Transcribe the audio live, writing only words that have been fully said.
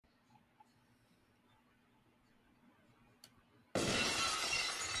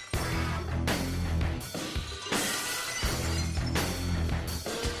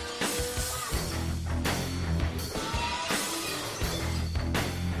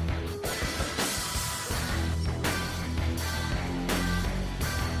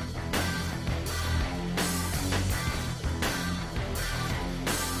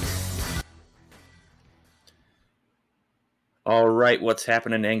All right, what's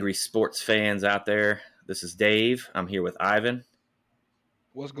happening, angry sports fans out there? This is Dave. I'm here with Ivan.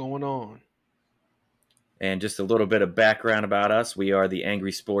 What's going on? And just a little bit of background about us. We are the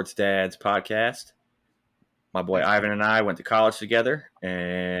Angry Sports Dads podcast. My boy Ivan Excellent. and I went to college together,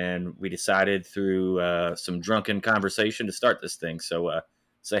 and we decided through some drunken conversation to start this thing. So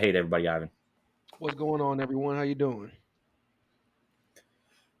say hey to everybody, Ivan. What's going on, everyone? How you doing?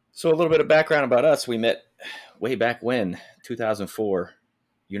 So a little bit of background about us. We met way back when, 2004,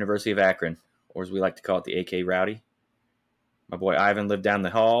 University of Akron, or as we like to call it, the AK Rowdy. My boy Ivan lived down the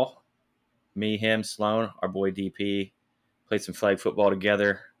hall. Me, him, Sloan, our boy DP, played some flag football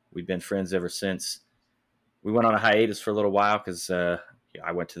together. We've been friends ever since. We went on a hiatus for a little while because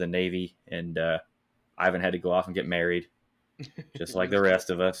I went to the Navy and Ivan had to go off and get married, just like Yes, the sir. rest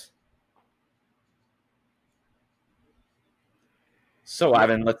of us. So Yeah.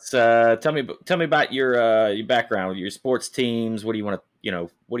 Ivan, let's tell me about your background, your sports teams. What do you want to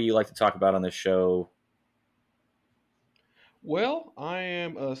what do you like to talk about on this show? Well, I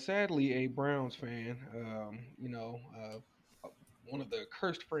am sadly a Browns fan. One of the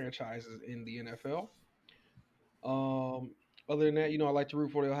cursed franchises in the NFL. Other than that, I like to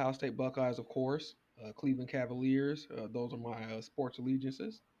root for the Ohio State Buckeyes, of course. Cleveland Cavaliers. Those are my sports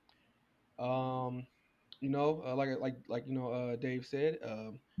allegiances. Um, Dave said.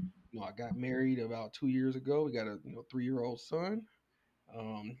 I got married about 2 years ago. We got a 3-year-old son.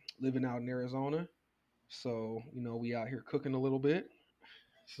 Living out in Arizona. So, we out here cooking a little bit.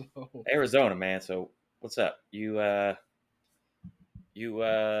 So, Arizona, man. So what's up? You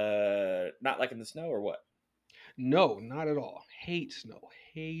not liking the snow or what? no, not at all. Hate snow.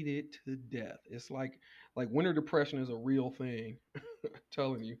 Hate it to death. It's like winter depression is a real thing.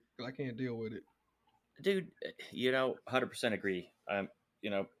 Telling you, 'cause I can't deal with it. Dude, 100% agree.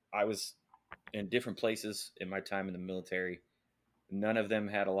 I was in different places in my time in the military. None of them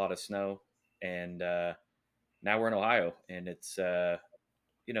had a lot of snow, and now we're in Ohio, and it's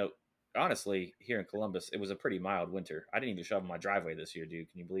you know, honestly, here in Columbus, it was a pretty mild winter. I didn't even shovel my driveway this year, dude.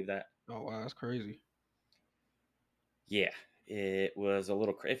 Can you believe that? Oh wow, that's crazy. Yeah, it was a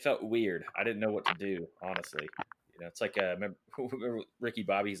little. It felt weird. I didn't know what to do, honestly. It's like remember Ricky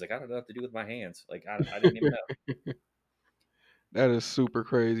Bobby. He's like, I don't know what to do with my hands. Like I didn't even know. That is super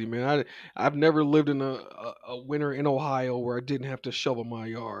crazy, man. I've never lived in a winter in Ohio where I didn't have to shovel my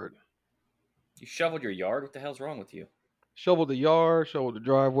yard. You shoveled your yard. What the hell's wrong with you? Shovel the yard, shovel the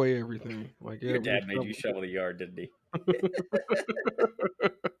driveway, everything. Like Your yeah, we dad made you shovel. shovel the yard, didn't he?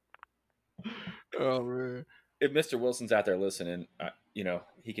 Oh man. If Mr. Wilson's out there listening,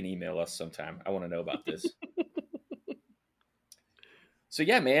 he can email us sometime. I want to know about this. So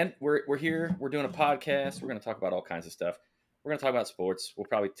yeah, man, we're here. We're doing a podcast. We're going to talk about all kinds of stuff. We're going to talk about sports. We'll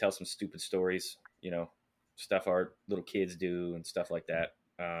probably tell some stupid stories. Stuff our little kids do and stuff like that.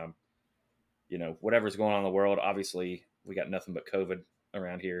 Whatever's going on in the world. Obviously, we got nothing but COVID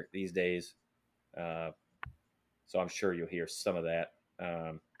around here these days. Uh, so I'm sure you'll hear some of that.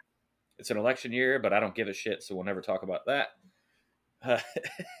 It's an election year, but I don't give a shit. So we'll never talk about that.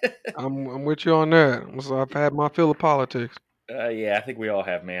 I'm with you on that. So I've had my fill of politics. Yeah, I think we all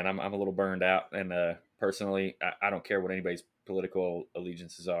have, man. I'm a little burned out, and personally, I don't care what anybody's political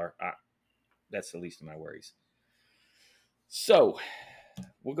allegiances are. That's the least of my worries. So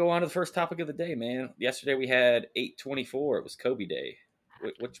we'll go on to the first topic of the day, man. Yesterday we had 8/24. It was Kobe Day.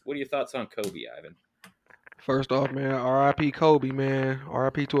 What are your thoughts on Kobe, Ivan? First off, man, R.I.P. Kobe, man.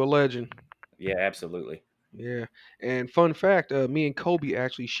 R.I.P. to a legend. Yeah, absolutely. Yeah. And fun fact, me and Kobe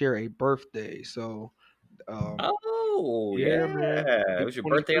actually share a birthday. So, um, Oh yeah, yeah, man. it Big was your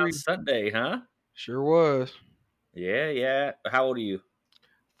birthday on 23. Sunday, huh? Sure was. Yeah, yeah. How old are you?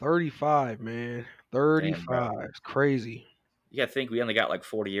 35, man. Damn, bro. 35. It's crazy. You got to think we only got like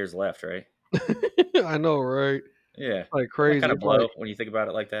 40 years left, right? I know, right? Yeah. Like Doesn't that kind crazy. of blow when you think about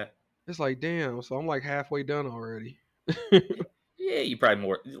it like that? It's like damn. So I'm like halfway done already. Yeah, you probably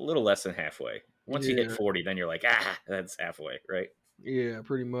a little less than halfway. Once you hit Yeah. 40, then you're like, that's halfway, right? Yeah,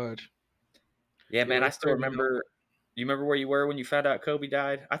 pretty much. Yeah, Yeah, man, I that's still crazy though. remember. You remember where you were when you found out Kobe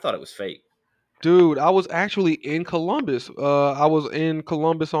died? I thought it was fate. Dude, I was actually in Columbus. I was in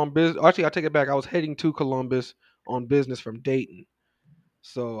Columbus on business. Actually, I take it back. I was heading to Columbus on business from Dayton.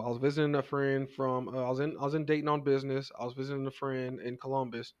 So I was visiting a friend from. I was in Dayton on business. I was visiting a friend in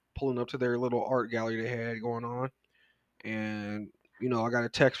Columbus, pulling up to their little art gallery they had going on, and I got a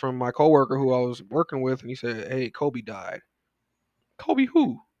text from my coworker who I was working with, and he said, "Hey, Kobe died." Kobe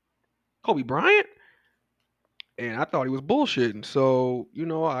who? Kobe Bryant? And I thought he was bullshitting. So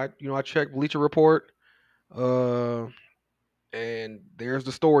I checked Bleacher Report. Uh, And there's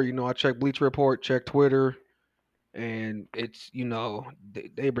the story. I checked Bleacher Report, checked Twitter. And it's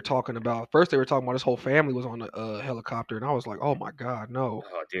they were talking about first they were talking about his whole family was on the helicopter, and I was like, oh my god, no.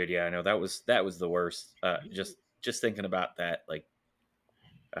 Oh, dude, yeah, I know that was the worst. Just thinking about that, like,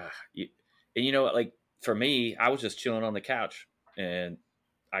 you, and you know what? Like for me, I was just chilling on the couch, and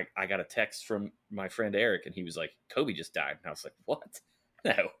I got a text from my friend Eric, and he was like, "Kobe just died," and I was like, "What?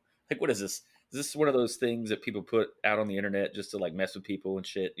 No, like, what is this? Is this one of those things that people put out on the internet just to like mess with people and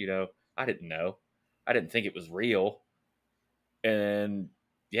shit?" I didn't know. I didn't think it was real, and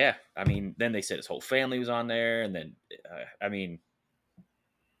yeah, I mean, then they said his whole family was on there, and then I mean,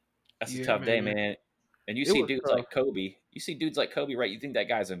 that's a Yeah, tough day, man, man. And you it see was dudes tough. like Kobe. You see dudes like Kobe, right? You think that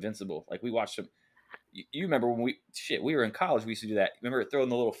guy's invincible. Like we watched him. You remember when we were in college? We used to do that. Remember throwing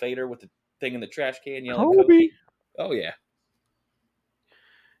the little fader with the thing in the trash can, yelling Kobe? Kobe. Oh yeah.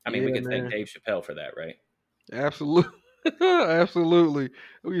 I mean, we Yeah, could thank man, Dave Chappelle for that, right? absolutely. Absolutely,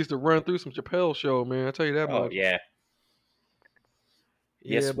 we used to run through some Chappelle show, man, I tell you that Oh much. yeah.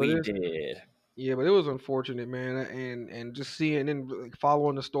 Yeah, Yes, but we it's did. Yeah, but it was unfortunate, man, and just seeing and like,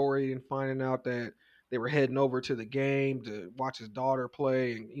 following the story and finding out that they were heading over to the game to watch his daughter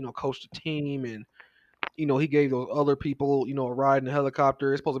play and coach the team, and he gave those other people a ride in the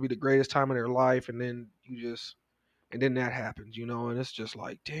helicopter. It's supposed to be the greatest time of their life, and then and then that happens, and it's just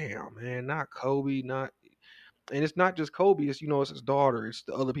like, damn, man, not Kobe, not, and it's not just Kobe, it's it's his daughter, it's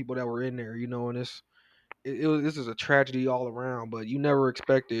the other people that were in there, and this is a tragedy all around, but you never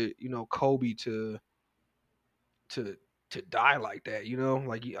expected Kobe to to die like that,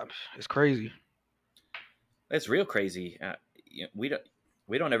 like, yeah, it's crazy. It's real crazy. We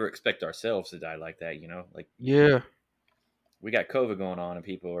don't ever expect ourselves to die like that. Like Yeah, we got COVID going on, and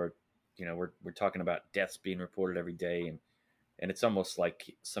people are, we're talking about deaths being reported every day, and it's almost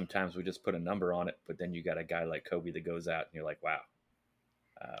like sometimes we just put a number on it, but then you got a guy like Kobe that goes out, and you're like, wow,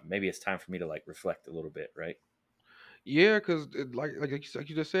 maybe it's time for me to like reflect a little bit, right? yeah, because like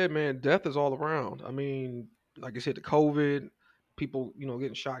you just said, man, death is all around. I mean, like I said, the COVID, people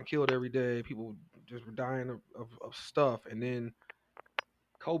getting shot and killed every day, people just were dying of stuff, and then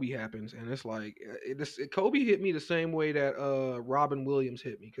Kobe happens, and it's like Kobe hit me the same way that Robin Williams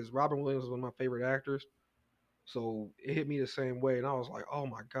hit me, because Robin Williams is one of my favorite actors. So it hit me the same way, and I was like, "Oh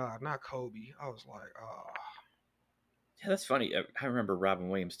my God, not Kobe!" I was like, "Oh, Yeah, that's funny. I remember Robin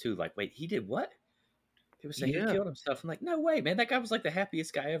Williams too. Like, wait, he did what? People say he yeah." killed himself. I'm like, no way, man. That guy was like the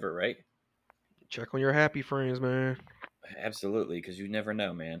happiest guy ever, right? Check on your happy friends, man. Absolutely, because you never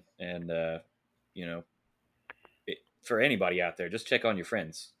know, man. And you know, for anybody out there, just check on your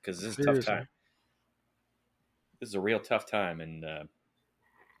friends because this is a tough time. Seriously. This is a real tough time, and a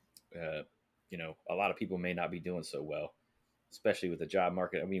lot of people may not be doing so well, especially with the job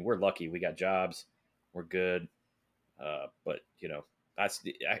market. I mean, we're lucky; we got jobs, we're good. But that's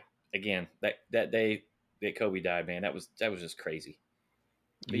again that day that Kobe died, man. That was just crazy.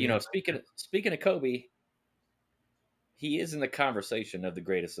 But Yeah. speaking of Kobe, he is in the conversation of the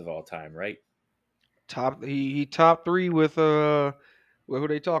greatest of all time, right? He top three with who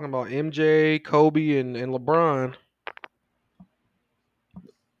they talking about? MJ, Kobe, and LeBron.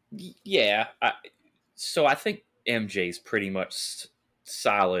 Yeah. So I think MJ's pretty much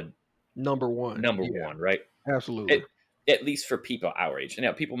solid Number one. number Yeah, one, right? absolutely. It, at least for people our age.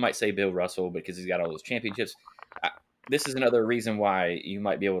 Now, people might say Bill Russell because he's got all those championships. I, this is another reason why you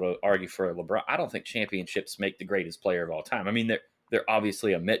might be able to argue for LeBron. I don't think championships make the greatest player of all time. I mean, they're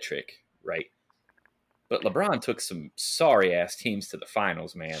obviously a metric, right? But LeBron took some sorry ass teams to the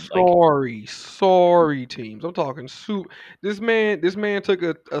finals, man. Like, Sorry teams. I'm talking soup. This man took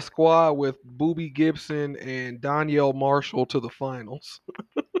a squad with Boobie Gibson and Danielle Marshall to the finals.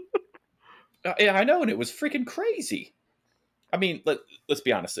 yeah, I know, and it was freaking crazy. I mean, let's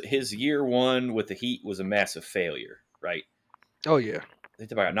be honest. His year one with the Heat was a massive failure, right? Oh yeah, They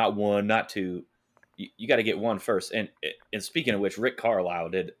talk about not one, not two. You got to get one first. And speaking of which, Rick Carlisle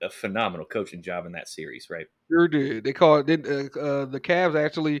did a phenomenal coaching job in that series, right? sure did. They called it the Cavs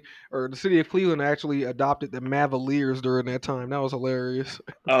actually, or the city of Cleveland actually adopted the Mavaliers during that time. That was hilarious.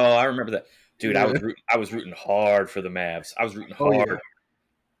 Oh, I remember that, dude. I Yeah. was rooting hard for the Mavs. I was rooting Oh yeah. hard.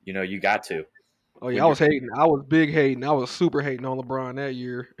 You got to Oh yeah. when I you're. was hating. I was big hating. I was super hating on LeBron that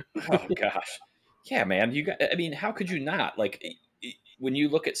year. Oh gosh, yeah, man. You got. I mean, how could you not like? When you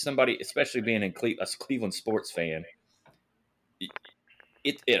look at somebody, especially being a Cleveland sports fan,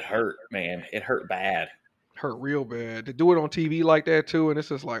 it hurt, man. It hurt bad. Hurt real bad to do it on TV like that too, and it's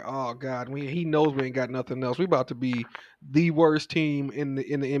just like, oh god, he knows we ain't got nothing else. We about to be the worst team in the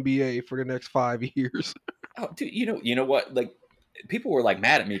NBA for the next 5 years. Oh, dude, you know what? Like, people were like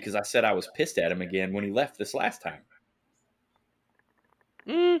mad at me because I said I was pissed at him again when he left this last time.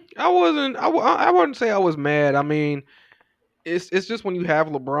 I wasn't. I wouldn't say I was mad. I mean, it's just when you have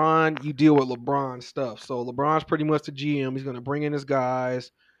LeBron, you deal with LeBron stuff. So LeBron's pretty much the GM. He's gonna bring in his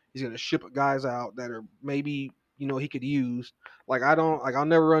guys. He's gonna ship guys out that are maybe he could use. Like I don't like I'll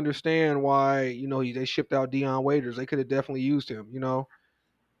never understand why they shipped out Deion Waiters. They could have definitely used him.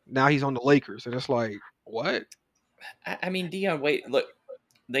 Now he's on the Lakers, and it's like what? I mean, Dion Wait. Look,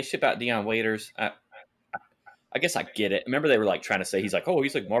 they ship out Dion Waiters. I guess I get it. Remember, they were like trying to say he's like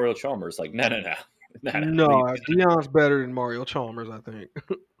Mario Chalmers. Like, no, no, no, no, no. No, Deion's better than Mario Chalmers. I think.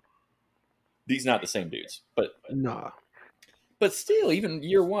 These not the same dudes. Nah. But still, even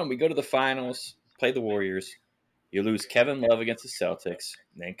year one, we go to the finals, play the Warriors. You lose Kevin Love against the Celtics.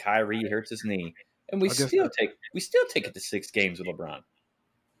 And then Kyrie hurts his knee, and I guess that we still take it to 6 games with LeBron.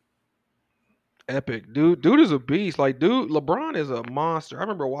 epic. Dude is a beast. Like LeBron is a monster. I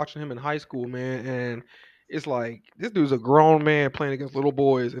remember watching him in high school, man, and it's like this dude's a grown man playing against little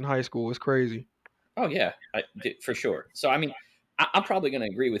boys in high school. It's crazy. Oh yeah, for sure. So I mean, I'm probably going to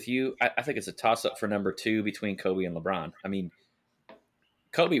agree with you. I think it's a toss up for number two between Kobe and LeBron. I mean,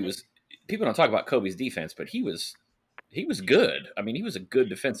 Kobe was people don't talk about Kobe's defense, but he was good. I mean, he was a good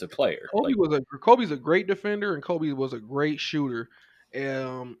defensive player. Like, Kobe's a great defender and Kobe was a great shooter.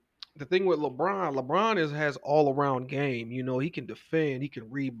 Um the thing with LeBron has all around game. He can defend, he can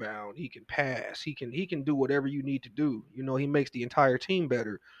rebound, he can pass, he can do whatever you need to do. He makes the entire team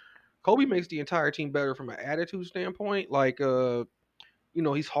better. Kobe makes the entire team better from an attitude standpoint. Like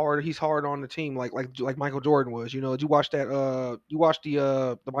he's hard on the team like Michael Jordan was. Did you watch that you watched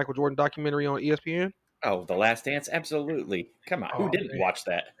the Michael Jordan documentary on ESPN? oh, The Last Dance, absolutely. Come on, who Oh didn't man. watch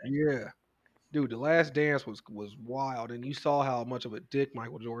that? Yeah. Dude, the last dance was wild and you saw how much of a dick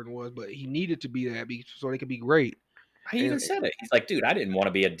Michael Jordan was, but he needed to be that so they could be great. He And even said it. He's like, dude, I didn't want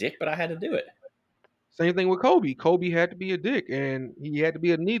to be a dick, but I had to do it. same thing with Kobe. Kobe had to be a dick and he had to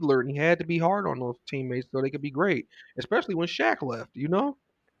be a needler and he had to be hard on those teammates so they could be great, especially when Shaq left.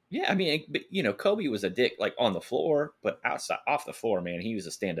 Yeah, I mean, Kobe was a dick like on the floor, but outside off the floor, man, he was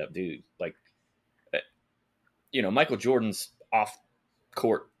a stand up dude. Like, uh, Michael Jordan's off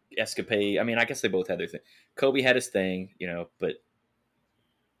court escapade. I mean, I guess they both had their thing. Kobe had his thing, but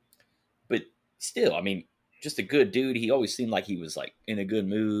still, I mean, just a good dude. He always seemed like he was like in a good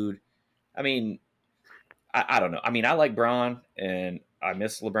mood. I mean, I don't know. I mean, I like Braun and I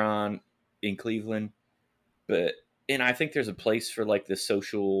miss LeBron in Cleveland, but and I think there's a place for like the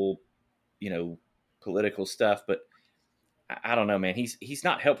social, you know, political stuff, but I don't know, man. He's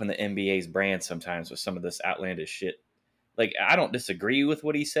not helping the NBA's brand sometimes with some of this outlandish shit. Like, I don't disagree with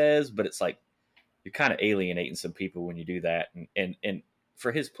what he says, but it's like you're kind of alienating some people when you do that. And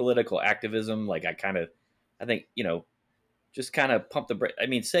for his political activism, like I think just kind of pump the brake. I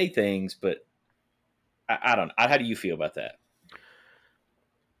mean, say things, but I don't. How do you feel about that?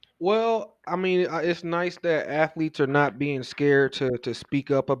 Well, I mean, it's nice that athletes are not being scared to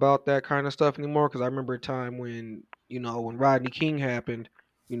speak up about that kind of stuff anymore. Because I remember a time when Rodney King happened,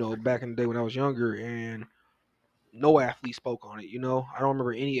 back in the day when I was younger, and no athlete spoke on it. I don't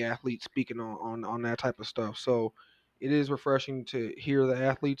remember any athlete speaking on that type of stuff. So it is refreshing to hear the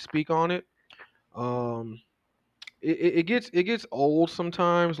athletes speak on it. Um, it gets old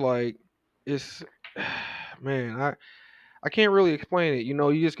sometimes. Like it's man, I can't really explain it.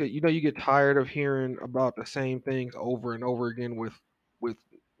 You just get tired of hearing about the same things over and over again with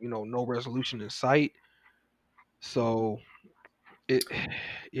no resolution in sight. So it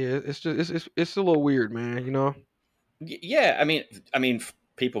yeah, it's just it's a little weird, man. Yeah, I mean,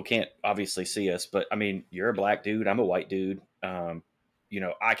 people can't obviously see us, but I mean, you're a black dude. I'm a white dude.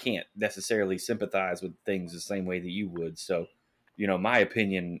 I can't necessarily sympathize with things the same way that you would. So, my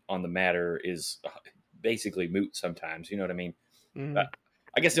opinion on the matter is basically moot sometimes. You know what I mean? Uh, Mhm.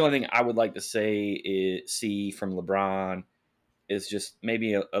 I guess the only thing I would like to say is see from LeBron is just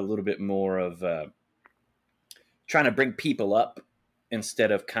maybe a little bit more of trying to bring people up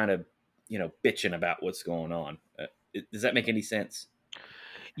instead of kind of bitching about what's going on. Does that make any sense?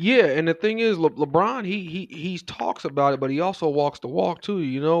 Yeah, and the thing is, LeBron, he talks about it, but he also walks the walk too.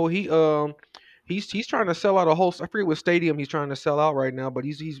 He's trying to sell out a whole. I forget what stadium he's trying to sell out right now, but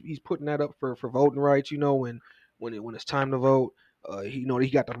he's putting that up for voting rights. When it's time to vote, he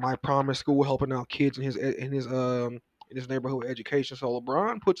got the My Promise School helping out kids in his neighborhood education. So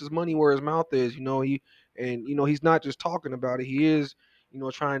LeBron puts his money where his mouth is. He's not just talking about it. He is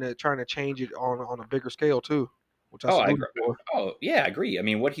trying to change it on a bigger scale too, which I Oh, I salute agree. him for. Oh, yeah, I agree. I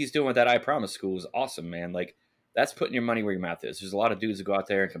mean, what he's doing with that I Promise school is awesome, man. Like, that's putting your money where your mouth is. There's a lot of dudes that go out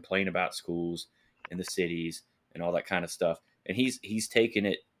there and complain about schools in the cities and all that kind of stuff, and he's taken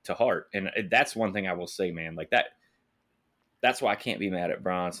it to heart. And that's one thing I will say, man. Like that, that's why I can't be mad at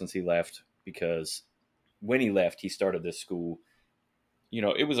Bron since he left, because when he left, he started this school.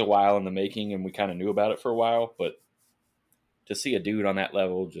 It was a while in the making, and we kind of knew about it for a while, but to see a dude on that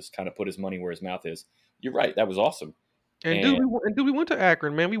level just kind of put his money where his mouth is, you're right. That was awesome. And And dude, we went to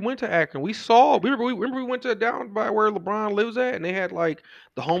Akron, man. We went to Akron. We saw. We went to down by where LeBron lives at, and they had like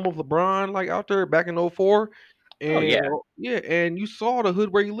the home of LeBron, like out there back in '04. oh And yeah, yeah, and you saw the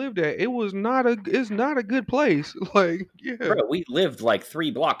hood where he lived at. It was not a. It's not a good place. Like yeah, bro, we lived like 3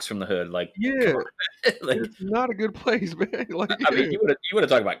 blocks from the hood. Like, come yeah. on, like It's not a good place, man. Like I mean, yeah, you want to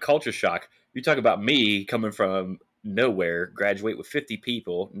talk about culture shock. You talk about me coming from nowhere, graduate with 50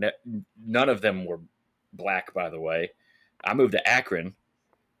 people. None of them were black, by the way. I moved to Akron,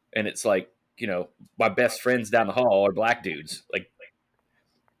 and it's like, my best friends down the hall are black dudes. Like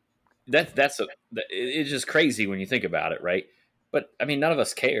it's just crazy when you think about it, right? But I mean, none of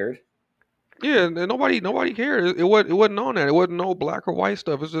us cared. yeah. And nobody cared. It wasn't on that. It wasn't no black or white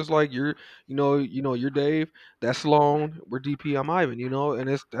stuff. It's just like you're Dave. That's Sloan. We're DP. I'm Ivan.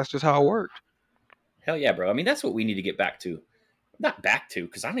 And that's just how it worked. Hell yeah, bro. I mean, that's what we need to get back to. Not back to,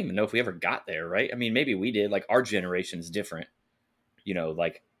 because I don't even know if we ever got there, right? I mean, maybe we did. Like, our generation's different.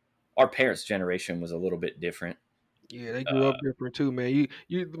 Like our parents' generation was a little bit different. Yeah, they grew Uh, up different too, man.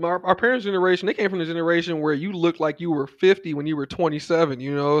 Our parents' generation, they came from the generation where you looked like you were 50 when you were 27.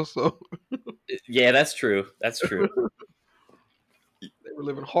 So yeah, that's true. That's true. they were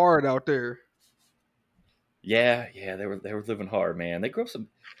living hard out there. Yeah, yeah, they were living hard, man. They grew up some.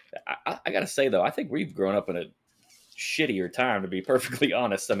 I gotta say though, I think we've grown up in a shittier time. To be perfectly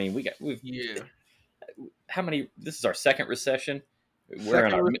honest, I mean, we've Yeah. how many? This is our second recession. We're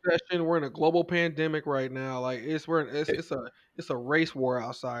in Second our recession. We're in a global pandemic right now. Like it's a race war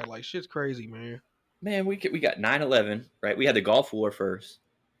outside. Like shit's crazy, man. man. We got 9/11, right? We had the Gulf War first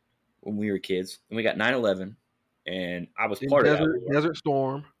when we were kids, and we got 9/11, and I was Then part of that war. Desert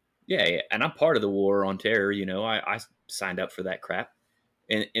Storm. Yeah, yeah, and I'm part of the war on terror. I signed up for that crap,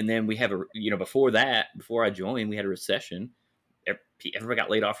 and then we have before that, before I joined, we had a recession. Everybody got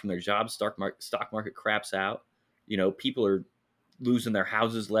laid off from their jobs. Stock market craps out. People are losing their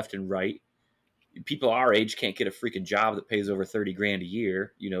houses left and right. People our age can't get a freaking job that pays over 30 grand a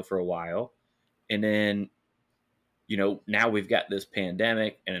year. For a while, and then now we've got this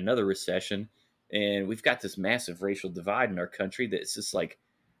pandemic and another recession, and we've got this massive racial divide in our country that's just like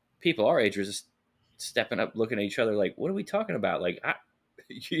people our age are just stepping up, looking at each other like, what are we talking about? Like,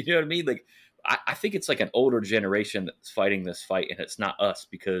 you know what I mean? Like, I think it's like an older generation that's fighting this fight, and it's not us,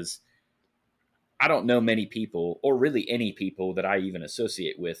 because I don't know many people, or really any people that I even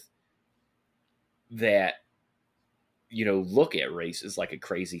associate with, that look at race as like a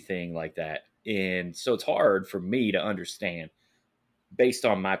crazy thing like that. And so it's hard for me to understand based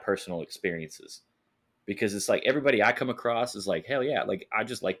on my personal experiences, because it's like everybody I come across is like, hell yeah, like I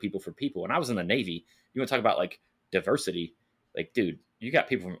just like people for people. And I was in the Navy. You want to talk about like diversity? Like, dude, you got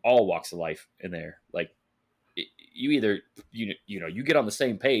people from all walks of life in there. Like, you either you get on the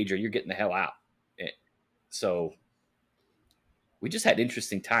same page or you're getting the hell out. So we just had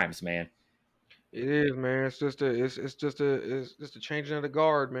interesting times, man. It is, man. It's just a changing of the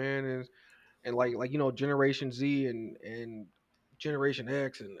guard, man. And like Generation Z and Generation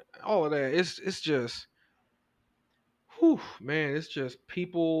X and all of that. It's just whew, man, it's just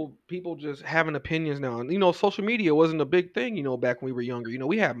people just having opinions now. And social media wasn't a big thing, back when we were younger.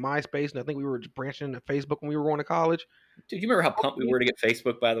 We had MySpace, and I think we were just branching into Facebook when we were going to college. Dude, you remember how pumped we were to get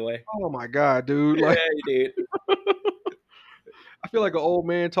Facebook, by the way? Oh my god, dude. Like Yeah, dude. I feel like an old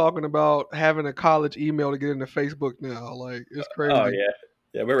man talking about having a college email to get into Facebook now. Like it's Oh crazy. yeah,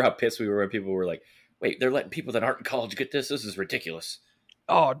 yeah. Remember how pissed we were when people were like, "Wait, they're letting people that aren't in college get this? This is ridiculous."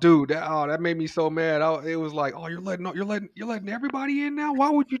 Oh, dude, that made me so mad. It was like, oh, you're letting everybody in now. Why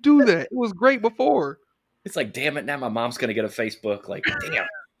would you do that? It was great before. It's like, damn it, now my mom's gonna get a Facebook. Like, damn.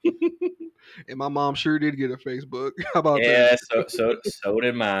 And my mom sure did get a Facebook. How about that? Yeah, so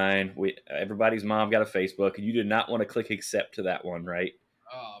did mine. Everybody's mom got a Facebook, and you did not want to click accept to that one, right?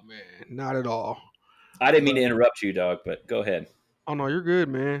 Oh man, not at all. I didn't mean But to interrupt you, dog, but go ahead. oh no, you're good,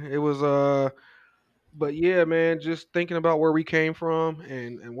 man. It was but yeah, man, just thinking about where we came from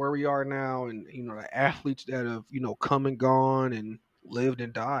and where we are now, and the athletes that have come and gone and lived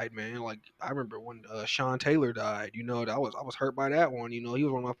and died, man. Like I remember when Sean Taylor died. I was hurt by that one. He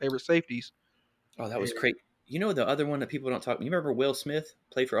was one of my favorite safeties. Oh, that was And, great. The other one that people don't talk. You remember Will Smith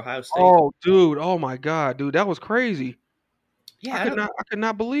played for Ohio State? oh, dude, oh my God, dude, that was crazy. Yeah, I don't. I could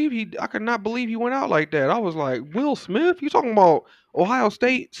not believe he went out like that. I was like, Will Smith? You talking about Ohio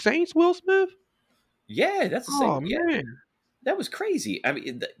State Saints? Will Smith? Yeah, that's the same. Oh Yeah, man. That was crazy. I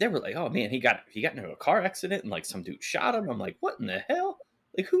mean, they were like, "Oh man, he got into a car accident and like some dude shot him." I'm like, "What in the hell?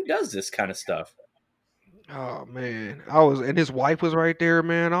 Like, who does this kind of stuff?" Oh man, I was, and his wife was right there,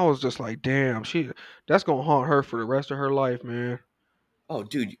 man. I was just like, damn, that's gonna haunt her for the rest of her life, man. Oh,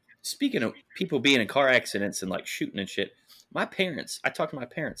 dude. Speaking of people being in car accidents and like shooting and shit, my parents. I talked to my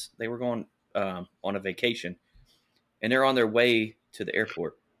parents. They were going on a vacation, and they're on their way to the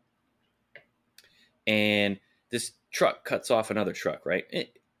airport, and this truck cuts off another truck. Right?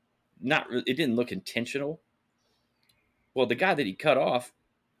 It didn't look intentional. Well, the guy that he cut off,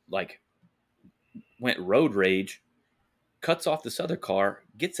 like, went road rage, cuts off this other car,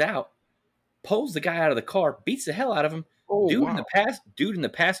 gets out, pulls the guy out of the car, beats the hell out of him. Oh wow, Dude in the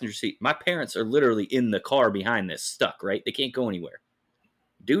passenger seat. My parents are literally in the car behind this, stuck. Right? They can't go anywhere.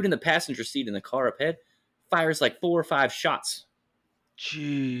 Dude in the passenger seat in the car up ahead fires like 4 or 5 shots,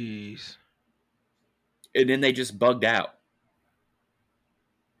 jeez, and then they just bugged out.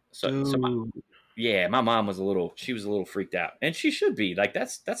 So dude, yeah, my mom was she was a little freaked out, and she should be. Like,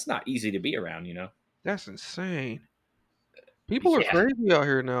 that's not easy to be around, you know. that's insane. People are Yeah, crazy out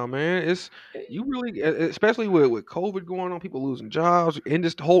here now, man. It's you really, especially with COVID going on, people losing jobs,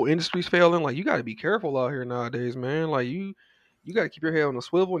 the whole industry's failing. Like you got to be careful out here nowadays, man. Like you got to keep your head on the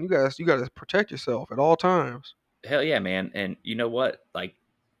swivel, and you got to protect yourself at all times. hell yeah, man. And you know what? Like,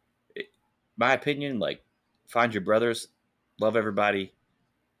 my opinion, like, find your brothers, love everybody,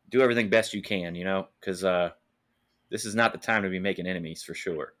 do everything best you can, you know, because this is not the time to be making enemies for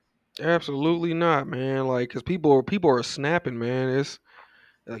sure. Absolutely not, man. Like, cause people are snapping, man. It's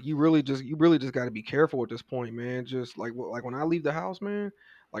like you really just got to be careful at this point, man. Just like when I leave the house, man,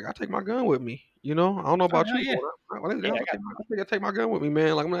 like I take my gun with me. You know, I don't know Oh about hell you, but yeah, when I leave the yeah. house, I take my gun with me,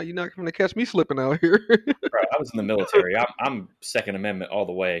 man. Like you're not going to catch me slipping out here. Bro, I was in the military. I'm Second Amendment all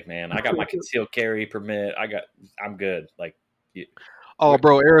the way, man. I got my concealed carry permit. I'm good. Like, you, Oh,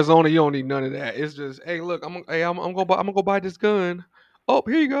 bro, Arizona, you don't need none of that. It's just, hey, look, I'm gonna go buy this gun. Oh,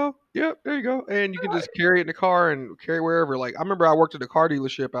 here you go. Yep, there you go. And you can just carry it in the car and carry wherever. Like I remember I worked at a car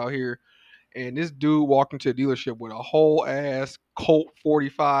dealership out here, and this dude walked into a dealership with a whole ass Colt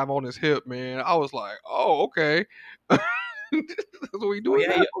 45 on his hip, man. I was like, oh, okay. That's what we oh doing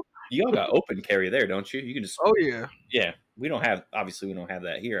yeah, now? you all got open carry there, don't you? You can just Oh yeah. yeah. We don't have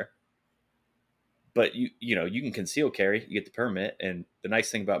that here. But you can conceal carry. You get the permit, and the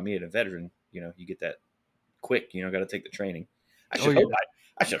nice thing about me as a veteran, you get that quick. You know, got to take the training. I Oh should hope yeah.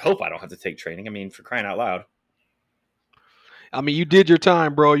 I should hope I don't have to take training. I mean, for crying out loud. I mean, you did your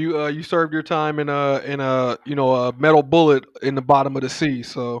time, bro. You served your time in a metal bullet in the bottom of the sea.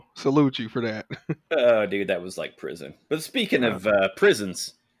 So salute you for that. Oh, dude, that was like prison. But speaking of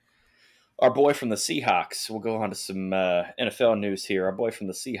prisons, our boy from the Seahawks. We'll go on to some NFL news here. Our boy from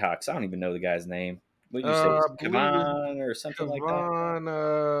the Seahawks. I don't even know the guy's name. What did you say? I Was believe it's Kavan or something like that?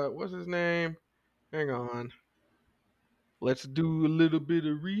 Kevon. What's his name? Hang on. Let's do a little bit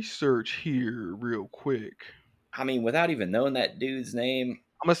of research here, real quick. I mean, without even knowing that dude's name,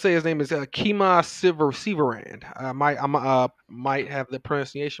 I'm gonna say his name is Kima Siverand. I might have the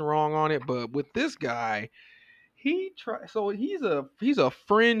pronunciation wrong on it, but with this guy, So he's a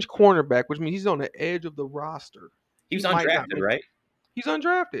fringe cornerback, which means he's on the edge of the roster. he He was might not undrafted, make. right? He's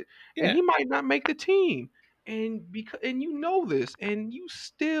undrafted, and Yeah. he might not make the team. And you know this, and you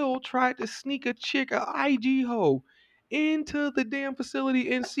still tried to sneak a chick, a IG hoe, into the damn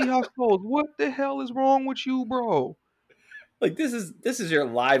facility in Seahawks clothes. What the hell is wrong with you, bro? Like, this is your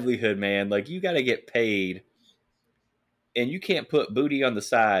livelihood, man. Like, you got to get paid, and you can't put booty on the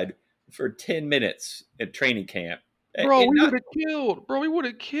side for 10 minutes at training camp. Bro, And we not would have killed. Bro, we would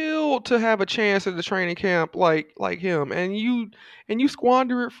have killed to have a chance at the training camp like him. And you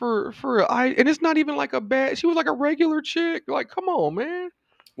squander it and it's not even like a bad. She was like a regular chick. Like, come on, man.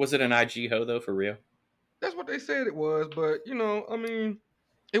 Was it an IG ho though, for real? That's what they said it was. But I mean,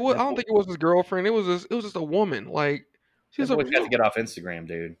 it was. I That don't boy, think it was his girlfriend. It was just a woman. Like, that she's a boy's got to get off Instagram,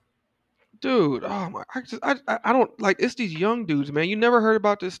 dude. dude. Oh my! I don't like. It's these young dudes, man. You never heard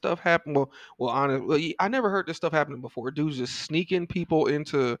about this stuff happen. Honestly, I never heard this stuff happening before. Dudes just sneaking people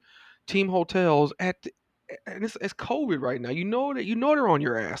into team hotels and it's COVID right now. You know they're on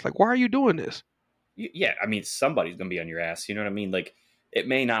your ass. Like, why are you doing this, Yeah, I mean, somebody's gonna be on your ass. You know what I mean? Like, it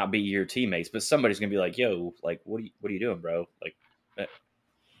may not be your teammates, but somebody's gonna be like, "Yo, like, what are you doing, bro?" Like, uh,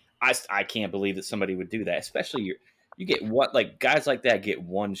 I can't believe that somebody would do that. Especially you get what like guys like that get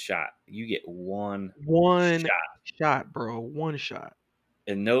one shot. You get one one shot, shot, bro? One shot.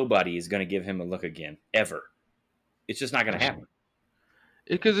 and nobody is gonna give him a look again ever. It's just not gonna happen.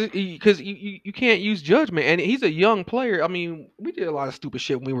 Because you can't use judgment, and he's a young player. I mean, we did a lot of stupid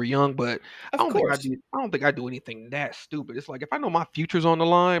shit when we were young, but Of course. I don't think I do anything that stupid. It's like if I know my future's on the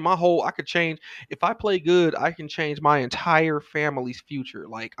line, I could change. If I play good, I can change my entire family's future.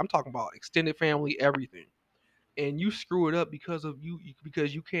 Like I'm talking about extended family, everything. And you screw it up because of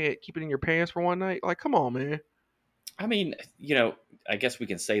because you can't keep it in your pants for one night. Like, come on, man. I mean, I guess we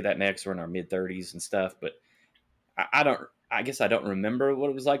can say that next. We're in our mid 30s and stuff, but I don't. I guess I don't remember what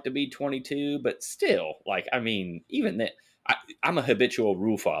it was like to be 22, but still, like, I mean, even then, I, I'm a habitual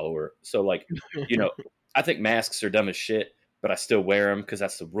rule follower. So, like, you know, I think masks are dumb as shit, but I still wear them because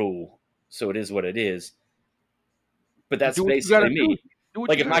that's the rule. So it is what it is. But You that's do what you gotta basically do. me. Do what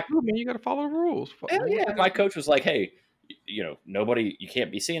Like, you if gotta my do, man. You gotta follow the rules. hell Do what yeah, you if my gotta do. coach was like, hey, nobody, you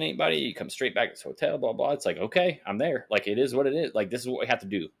can't be seeing anybody. You come straight back to this hotel, blah blah. It's like, okay, I'm there. Like, it is what it is. Like, this is what we have to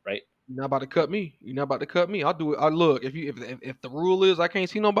do, right? You're not about to cut me. You're not about to cut me. I'll do it. I look if the rule is I can't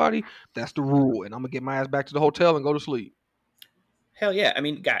see nobody, that's the rule, and I'm gonna get my ass back to the hotel and go to sleep. Hell yeah. I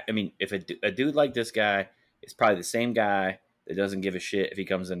mean, guy. I mean, if a dude like this guy is probably the same guy that doesn't give a shit if he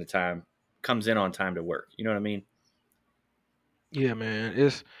comes in on time to work. You know what I mean? Yeah, man.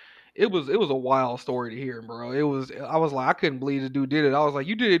 It was a wild story to hear, bro. I was like I couldn't believe the dude did it. I was like,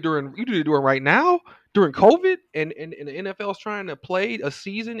 you did it during right now during COVID, and the NFL's trying to play a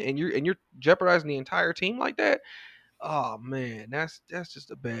season, and you're jeopardizing the entire team like that. Oh man, that's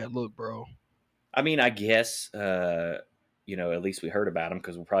just a bad look, bro. I mean, I guess, at least we heard about him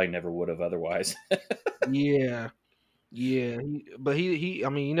because we probably never would have otherwise. Yeah. Yeah, but I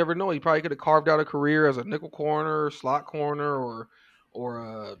mean, you never know. He probably could have carved out a career as a nickel corner, slot corner, or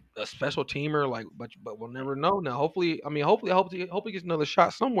a special teamer. Like, but we'll never know. Now, hopefully, I mean, hopefully he gets another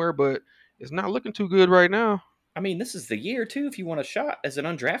shot somewhere. But it's not looking too good right now. I mean, this is the year too if you want a shot as an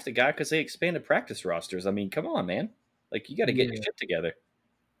undrafted guy because they expanded practice rosters. I mean, come on, man. Like, you got to get your Yeah, shit together.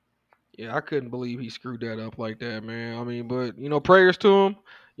 yeah, I couldn't believe he screwed that up like that, man. I mean, but prayers to him.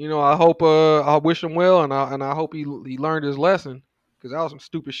 I wish him well, and I hope he learned his lesson because that was some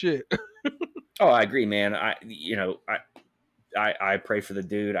stupid shit. Oh, I agree, man. I pray for the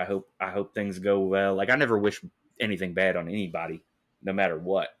dude. I hope things go well. Like, I never wish anything bad on anybody, no matter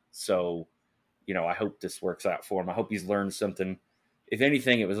what. So, I hope this works out for him. I hope he's learned something. If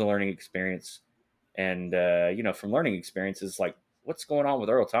anything, it was a learning experience. And from learning experiences, like, what's going on with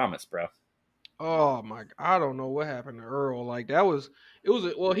Earl Thomas, bro? Oh my! I don't know what happened to Earl. Like that was it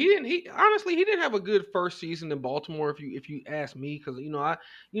was well. He didn't. He honestly he didn't have a good first season in Baltimore. If you ask me, because being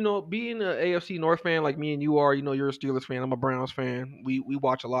an AFC North fan like me and you are, you're a Steelers fan. I'm a Browns fan. We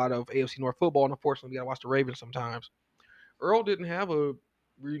watch a lot of AFC North football, and unfortunately, we gotta watch the Ravens sometimes. Earl didn't have a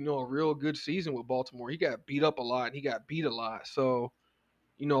real good season with Baltimore. He got beat up a lot, and he got beat a lot. So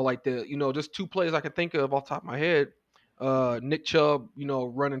like just two plays I can think of off the top of my head. Nick Chubb,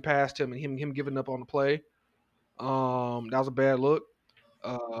 running past him and him giving up on the play. That was a bad look.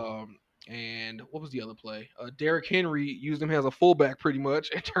 And what was the other play? Derrick Henry used him as a fullback pretty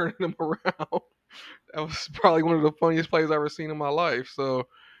much and turning him around. That was probably one of the funniest plays I've ever seen in my life. So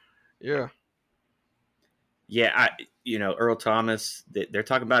yeah. Yeah, Earl Thomas. They're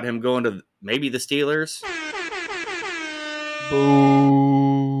talking about him going to maybe the Steelers.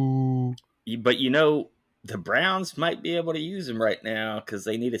 Boo. But the Browns might be able to use him right now because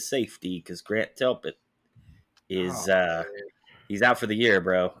they need a safety. Because Grant Telpett is Oh, he's out for the year,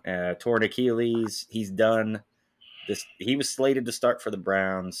 bro. Torn Achilles. He's done. He was slated to start for the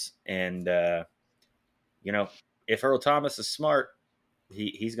Browns, and you know if Earl Thomas is smart,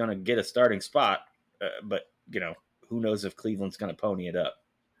 he's going to get a starting spot. But who knows if Cleveland's going to pony it up?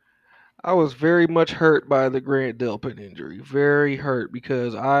 I was very much hurt by the Grant Delpit injury. Very hurt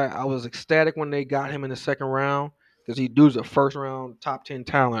because I was ecstatic when they got him in the second round because he dude's a first round top 10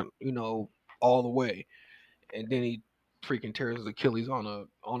 talent, all the way. And then he freaking tears his Achilles on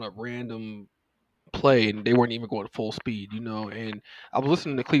a random play, and they weren't even going full speed, And I was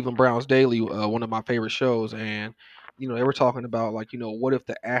listening to Cleveland Browns Daily, one of my favorite shows, and they were talking about like, what if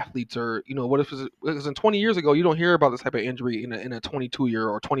the athletes are, what if because in 20 years ago you don't hear about this type of injury in a 22-year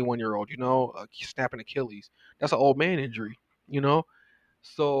or 21-year old, snapping Achilles. That's an old man injury, you know.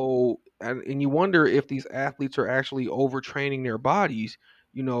 So and you wonder if these athletes are actually overtraining their bodies,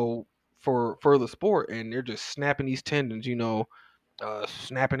 for the sport, and they're just snapping these tendons,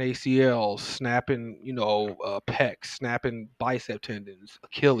 snapping ACLs, snapping, pecs, snapping bicep tendons,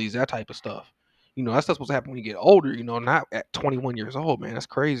 Achilles, that type of stuff. That's not supposed to happen when you get older, not at 21 years old, man. That's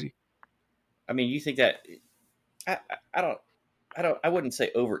crazy. I mean, you think that I don't. I wouldn't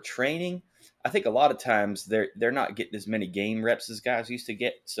say overtraining. I think a lot of times they're not getting as many game reps as guys used to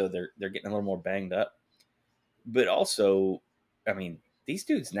get, so they're getting a little more banged up. But also, I mean, these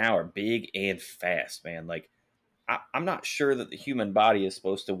dudes now are big and fast, man. Like I'm not sure that the human body is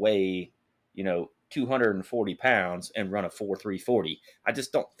supposed to weigh, 240 pounds and run a 4.340. I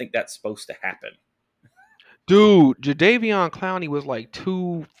just don't think that's supposed to happen. Dude, Jadavion Clowney was like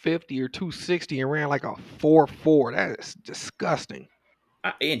 250 or 260 and ran like a 4.4. That is disgusting.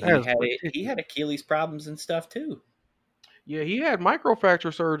 And That he is had he ridiculous. had Achilles problems and stuff too. Yeah, he had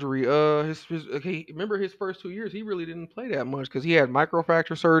microfracture surgery. His okay, remember his first 2 years, he really didn't play that much because he had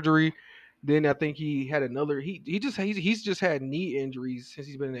microfracture surgery. Then I think he had another. He's just had knee injuries since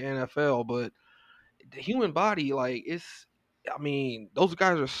he's been in the NFL. But the human body, like it's, I mean, those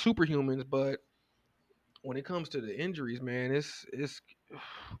guys are superhumans. But when it comes to the injuries, man, it's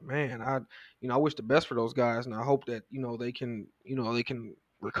man, I wish the best for those guys, and I hope that they can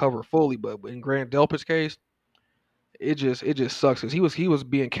recover fully. But in Grant Delpit's case, it just sucks because he was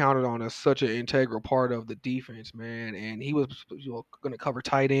being counted on as such an integral part of the defense, man, and he was going to cover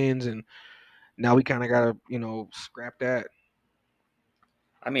tight ends, and now we kind of got to scrap that.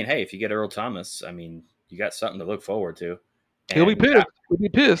 I mean, hey, if you get Earl Thomas, I mean, you got something to look forward to. He'll be And pissed. He'll be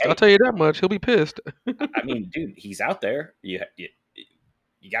pissed. I'll hey, tell you that much. He'll be pissed. I mean, dude, he's out there. You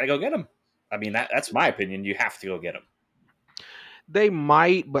got to go get him. I mean, that's my opinion. You have to go get him. They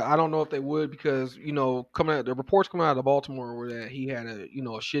might, but I don't know if they would because coming out the reports coming out of Baltimore were that he had a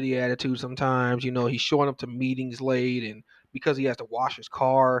shitty attitude sometimes. He's showing up to meetings late, and because he has to wash his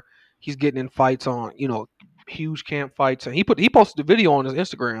car, he's getting in fights on huge camp fights. And he posted the video on his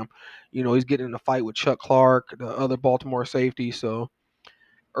Instagram. He's getting in a fight with Chuck Clark, the other Baltimore safety. So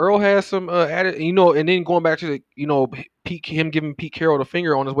Earl has some added, and then going back to the him giving Pete Carroll the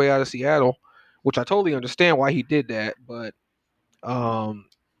finger on his way out of Seattle, which I totally understand why he did that, but um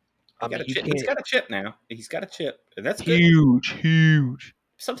I He got mean, a you chip. He's can't. got a chip now. He's got a chip. And that's good. Huge, huge.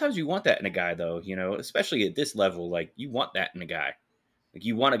 Sometimes you want that in a guy, though. Especially at this level. Like you want that in a guy. Like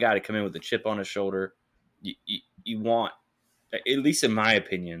you want a guy to come in with a chip on his shoulder. You want, at least in my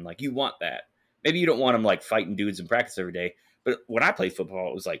opinion, like you want that. Maybe you don't want him like fighting dudes in practice every day. But when I played football,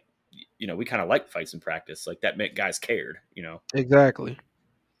 it was like, we kind of liked fights in practice. Like that meant guys cared. Exactly.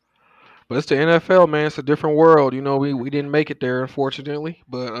 But it's the NFL, man. It's a different world. We didn't make it there, unfortunately.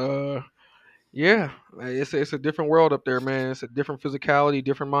 But yeah, it's a different world up there, man. It's a different physicality,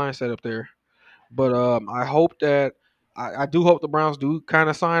 different mindset up there. But I hope that I do hope the Browns do kind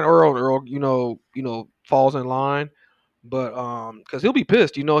of sign Earl, and Earl, falls in line. But because he'll be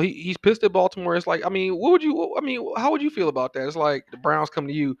pissed, he's pissed at Baltimore. It's like, I mean, how would you feel about that? It's like the Browns come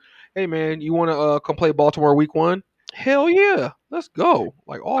to you, hey man, you want to come play Baltimore Week 1? Hell yeah, let's go,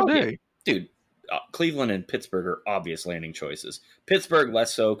 like all Oh yeah, day. dude. Cleveland and Pittsburgh are obvious landing choices. Pittsburgh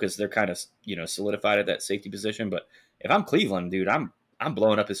less so because they're kind of solidified at that safety position. But if I'm Cleveland, dude, I'm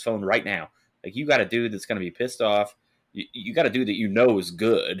blowing up his phone right now. Like you got a dude that's going to be pissed off. You got a dude that is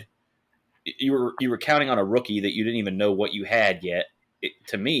good. You were counting on a rookie that you didn't even know what you had yet.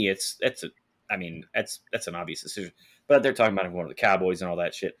 To me, I mean that's an obvious decision. But they're talking about him going to the Cowboys and all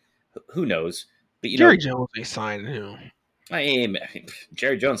that shit. Who knows? But Jerry Jones ain't signing him. I mean,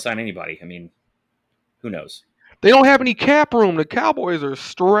 Jerry Jones sign anybody. I mean, who knows? They don't have any cap room. The Cowboys are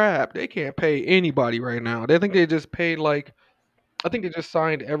strapped. They can't pay anybody right now. They think they just paid like I think they just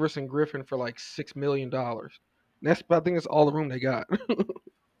signed Everson Griffin for like $6 million. I think that's all the room they got.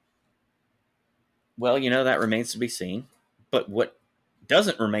 Well, that remains to be seen. But what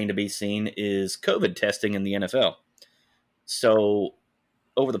doesn't remain to be seen is COVID testing in the NFL. So,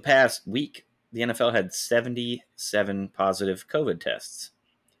 over the past week, the NFL had 77 positive COVID tests.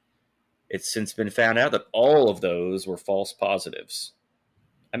 It's since been found out that all of those were false positives.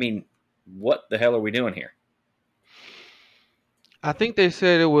 I mean, what the hell are we doing here? I think they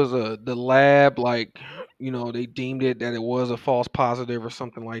said it was the lab, like they deemed it that it was a false positive or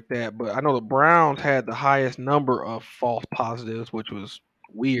something like that. But I know the Browns had the highest number of false positives, which was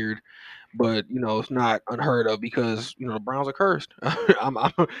weird. But it's not unheard of because the Browns are cursed.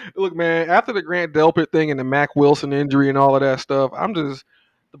 Look, man. After the Grant Delpit thing and the Mac Wilson injury and all of that stuff,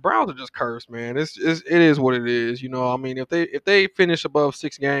 the Browns are just cursed, man. It is what it is. I mean, if they finish above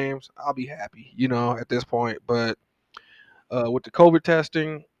 6 games, I'll be happy. At this point, but with the COVID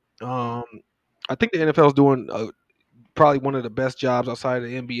testing, um, I think the NFL is doing probably one of the best jobs outside of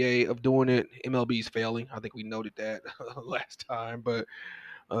the NBA of doing it. MLB's failing. I think we noted that last time, but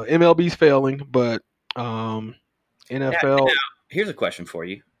MLB's failing. But um, Now, NFL, here's a question for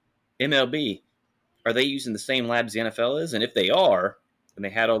you. MLB, are they using the same labs the NFL is? And if they are, and they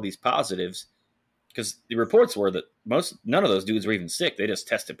had all these positives, because the reports were that none of those dudes were even sick. They just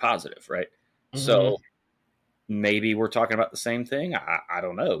tested positive, right? mhm. So maybe we're talking about the same thing. I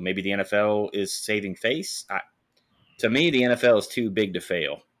don't know. Maybe the NFL is saving face. To me, the NFL is too big to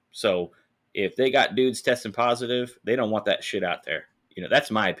fail. So if they got dudes testing positive, they don't want that shit out there. That's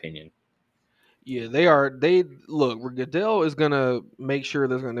my opinion. Yeah, they are. They look. Goodell is gonna make sure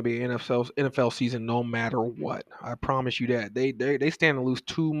there's gonna be an NFL season no matter what. I promise you that. They stand to lose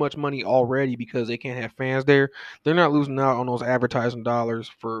too much money already because they can't have fans there. They're not losing out on those advertising dollars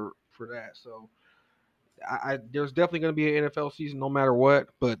for that. So there's definitely gonna be an NFL season no matter what.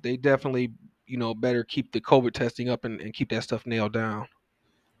 But they definitely better keep the COVID testing up and keep that stuff nailed down.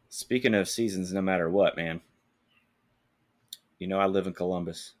 Speaking of seasons, no matter what, man, I live in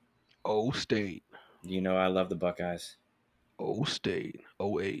Columbus. O State, I love the Buckeyes. O State,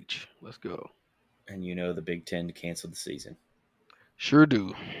 OH. Let's go. And the Big Ten canceled the season. Sure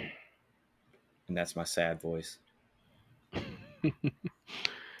do. And that's my sad voice. Do you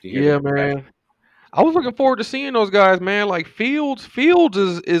hear the Yeah, Buckeyes? man. I was looking forward to seeing those guys, man. Like Fields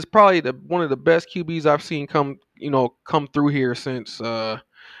is probably one of the best QBs I've seen come through here since.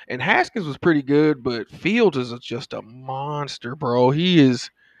 And Haskins was pretty good, but Fields is just a monster, bro. He is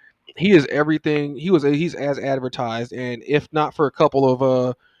everything. He's as advertised, and if not for a couple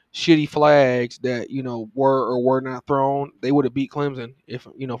of shitty flags that were or were not thrown, they would have beat Clemson. If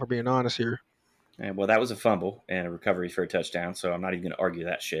for being honest here. And, well, that was a fumble and a recovery for a touchdown, so I'm not even going to argue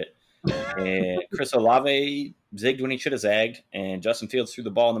that shit. And Chris Olave zigged when he should have zagged, and Justin Fields threw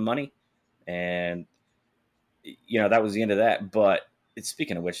the ball in the money, and that was the end of that. But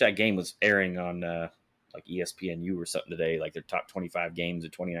speaking of which, that game was airing on like ESPNU or something today, like their top 25 games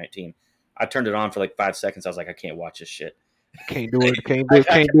of 2019. I turned it on for like 5 seconds. I was like, I can't watch this shit. Can't do it. Can't do it.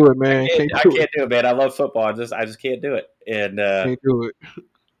 Can't do it, man. Can't I do it. can't do it, man. I love football. I just can't do it. And Can't do it.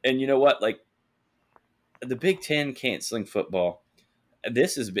 and you know what? Like the Big Ten canceling football.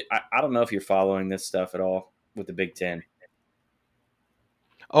 This is I don't know if you're following this stuff at all with the Big Ten.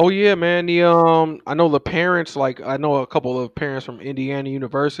 Oh yeah, man. I know the parents. Like, I know a couple of parents from Indiana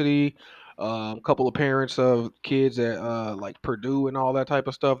University, a couple of parents of kids at like Purdue and all that type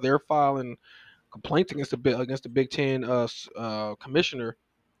of stuff. They're filing complaints against the Big Ten commissioner.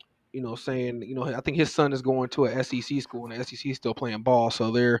 Saying I think his son is going to a SEC school and the SEC is still playing ball, so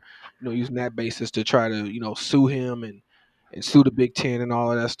they're using that basis to try to sue him and sue the Big Ten and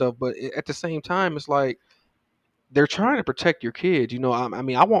all of that stuff. But at the same time, it's like they're trying to protect your kids. I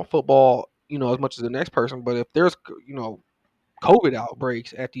mean, I want football, as much as the next person, but if there's, COVID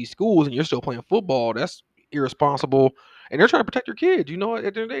outbreaks at these schools and you're still playing football, that's irresponsible. And they're trying to protect your kids.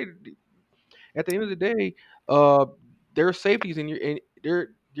 At the end of the day, uh, their safety is in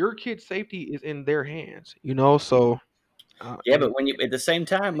your kid's safety is in their hands. So Yeah, but when you at the same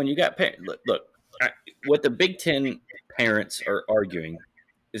time when you got look, what the Big Ten parents are arguing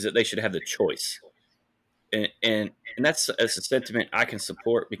is that they should have the choice, and that's a sentiment I can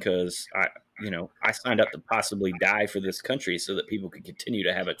support because I signed up to possibly die for this country so that people could continue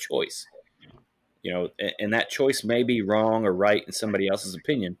to have a choice. And that choice may be wrong or right in somebody else's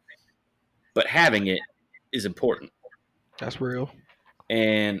opinion, but having it is important. that's real.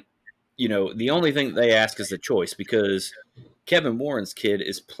 And the only thing that they ask is the choice because Kevin Warren's kid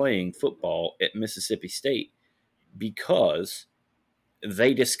is playing football at Mississippi State because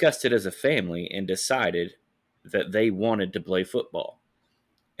they discussed it as a family and decided that they wanted to play football.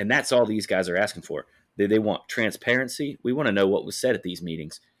 And that's all these guys are asking for. They want transparency. We want to know what was said at these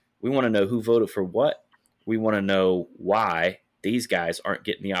meetings. We want to know who voted for what. We want to know why these guys aren't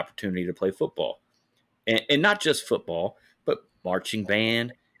getting the opportunity to play football. And not just football, but marching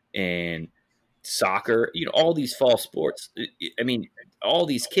band and soccer, all these fall sports. I mean, all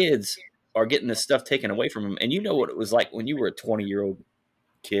these kids are getting this stuff taken away from them. And you know what it was like when you were a 20-year-old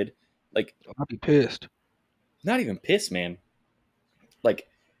kid? Like, I'd be pissed. not even pissed, man. Like,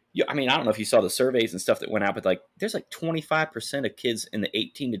 I mean, I don't know if you saw the surveys and stuff that went out, but like, there's like 25% of kids in the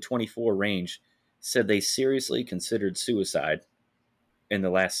 18 to 24 range said they seriously considered suicide in the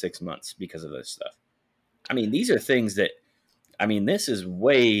last 6 months because of this stuff. I mean, these are things that, I mean, this is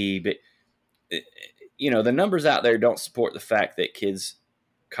way, but the numbers out there don't support the fact that kids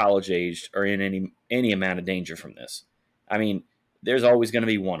college aged are in any amount of danger from this. I mean, there's always going to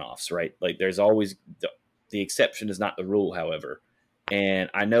be one-offs, right? Like there's always the exception is not the rule, however. And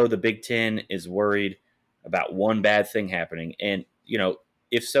I know the Big Ten is worried about one bad thing happening, and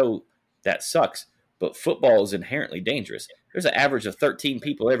if so, that sucks. But football is inherently dangerous. There's an average of 13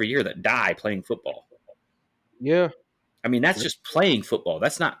 people every year that die playing football. Yeah. I mean, that's just playing football.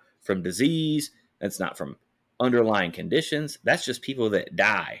 That's not from disease. That's not from underlying conditions. That's just people that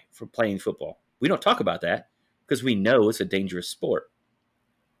die from playing football. We don't talk about that because we know it's a dangerous sport.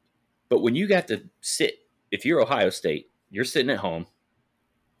 But when you got to sit, if you're Ohio State, you're sitting at home,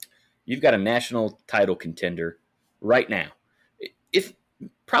 you've got a national title contender right now. If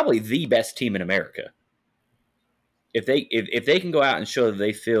probably the best team in America. If they can go out and show that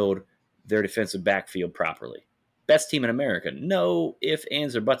they filled their defensive backfield properly, best team in America. No ifs,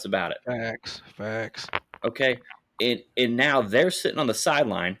 ands, or buts about it. Facts, facts. Okay, and now they're sitting on the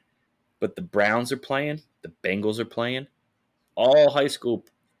sideline, but the Browns are playing, the Bengals are playing, all high school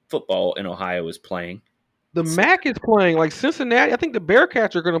football in Ohio is playing. The MAC is playing like Cincinnati. I think the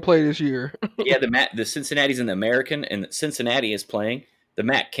Bearcats are going to play this year. Yeah, the Cincinnati's in the American, and Cincinnati is playing. The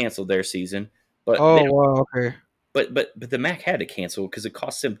MAC canceled their season, but they Oh don't. wow, okay. But the MAC had to cancel because it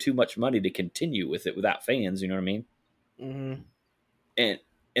cost them too much money to continue with it without fans. You know what I mean? Hmm. And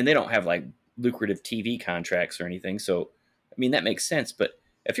and they don't have like lucrative TV contracts or anything. So I mean that makes sense. But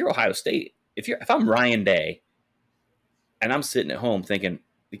if you're Ohio State, if I'm Ryan Day and I'm sitting at home thinking,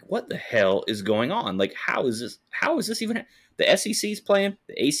 like, what the hell is going on? Like, how is this? How is this even? The SEC's playing,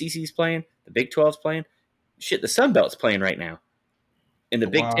 the ACC's playing, the Big 12's playing. Shit, the Sun Belt's playing right now, and the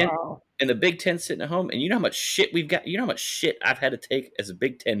Big Ten, Wow. and the Big Ten sitting at home. And you know how much shit we've got. You know how much shit I've had to take as a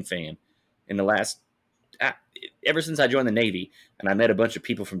Big Ten fan in the last ah, ever since I joined the Navy, and I met a bunch of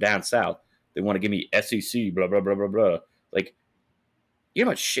people from down south. They want to give me SEC, blah blah blah blah blah. Like, you know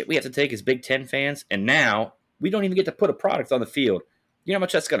how much shit we have to take as Big Ten fans, and now we don't even get to put a product on the field. You know how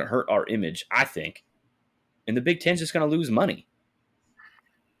much that's going to hurt our image, I think. And the Big Ten's just going to lose money.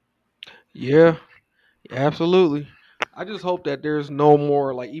 Yeah, absolutely. I just hope that there's no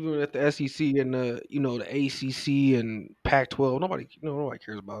more like even at the SEC and the ACC and Pac-12. Nobody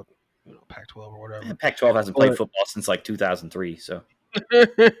cares about Pac-12 or whatever. Pac-12 hasn't played But football since like 2003, so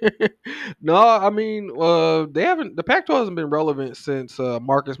no, I mean they haven't. The Pac-12 hasn't been relevant since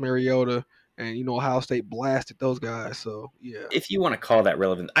Marcus Mariota and Ohio State blasted those guys. So yeah, if you want to call that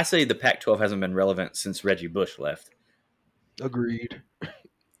relevant, I say the Pac-12 hasn't been relevant since Reggie Bush left. agreed.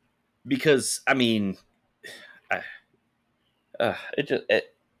 Because I mean, I, it just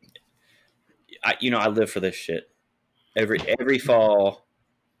I live for this shit every fall,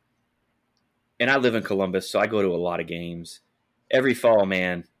 and I live in Columbus, so I go to a lot of games. Every fall,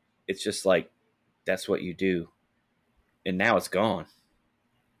 man, it's just like that's what you do, and now it's gone.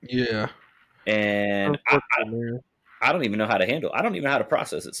 Yeah, And unfortunate, man. I don't even know how to handle. I don't even know how to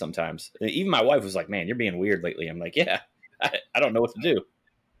process it sometimes. Even my wife was like, "Man, you're being weird lately." I'm like, "Yeah, I don't know what to do."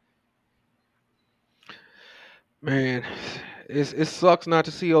 Man, it sucks not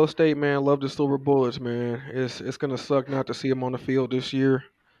to see O State, man. Love the Silver Bullets, man. It's gonna suck not to see them on the field this year.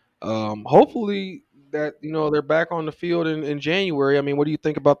 Hopefully that they're back on the field in January. I mean, what do you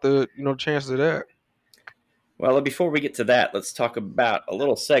think about the chances of that? Well, before we get to that, let's talk about a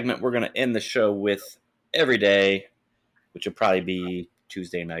little segment we're going to end the show with every day, which will probably be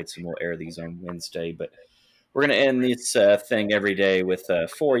Tuesday nights, and we'll air these on Wednesday. But we're going to end this thing every day with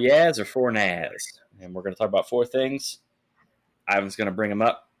four yads or four nas. And we're going to talk about four things. Ivan's going to bring them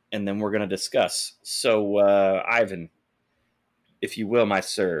up, and then we're going to discuss. So, Ivan, if you will, my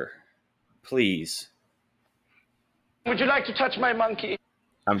sir, please. Would you like to touch my monkey?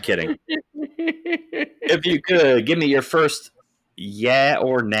 I'm kidding. If you could, give me your first yeah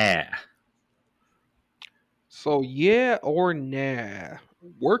or nah. So yeah or nah,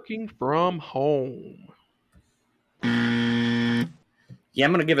 working from home. Yeah,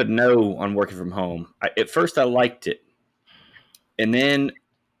 I'm going to give a no on working from home. At first, I liked it. And then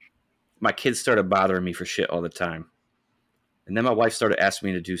my kids started bothering me for shit all the time. And then my wife started asking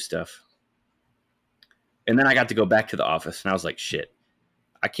me to do stuff. And then I got to go back to the office, and I was like, shit,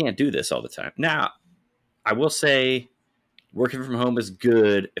 I can't do this all the time. Now, I will say working from home is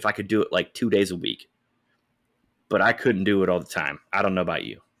good if I could do it like 2 days a week. But I couldn't do it all the time. I don't know about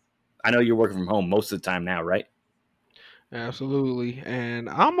you. I know you're working from home most of the time now, right? Absolutely, and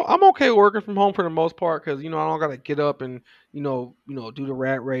I'm okay working from home for the most part because I don't gotta get up and do the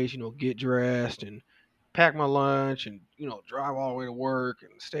rat race, get dressed and pack my lunch and drive all the way to work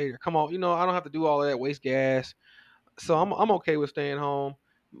and stay there. Come on, I don't have to do all that, waste gas. So I'm okay with staying home,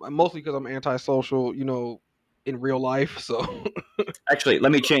 mostly because I'm antisocial, in real life. So Actually,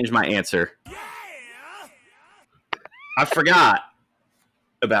 let me change my answer. I forgot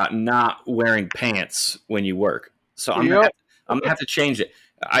about not wearing pants when you work. So yep, I'm gonna have to change it.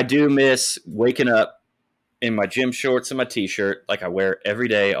 I do miss waking up in my gym shorts and my t-shirt like I wear every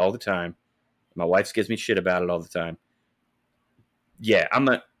day all the time. My wife gives me shit about it all the time. Yeah, I'm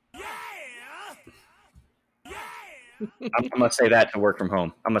gonna say that to work from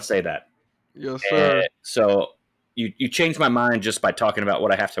home. I'm gonna say that. yes sir. So you changed my mind just by talking about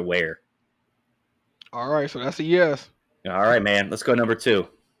what I have to wear. All right, so that's a yes. All right, man. Let's go number two.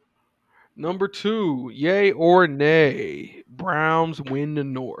 Number two, yay or nay? Browns win the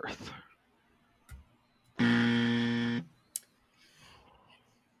North.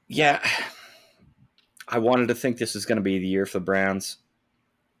 Yeah, I wanted to think this is going to be the year for the Browns.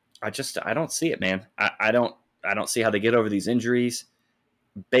 I don't see it, man. I don't see how they get over these injuries.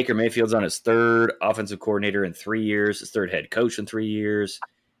 Baker Mayfield's on his third offensive coordinator in 3 years, his third head coach in 3 years.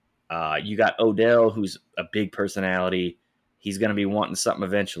 You got Odell, who's a big personality. He's going to be wanting something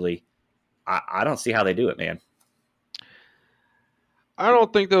eventually. I don't see how they do it, man. I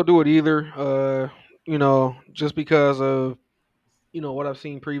don't think they'll do it either. Just because of what I've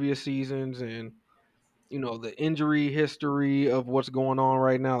seen previous seasons and the injury history of what's going on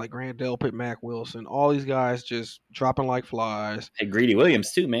right now, like Grant Delpit, Mac Wilson, all these guys just dropping like flies. Hey, Greedy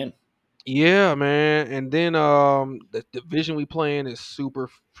Williams too, man. Yeah, man. And then the division we play in is super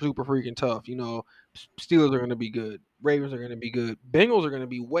super freaking tough. Steelers are going to be good. Ravens are going to be good. Bengals are going to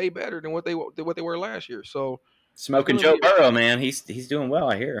be way better than what they were last year. So it's Smoking going to Joe be Burrow, man. He's doing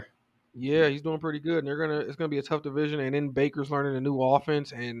well, I hear. yeah, he's doing pretty good. And it's gonna be a tough division. And then Baker's learning a new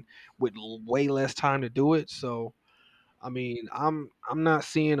offense and with way less time to do it. So I mean, I'm not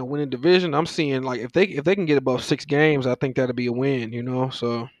seeing a winning division. I'm seeing like if they can get above 6 games, I think that'd be a win.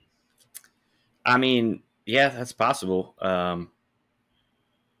 So I mean, yeah, that's possible. I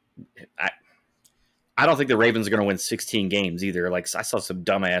I don't think the Ravens are going to win 16 games either. Like I saw some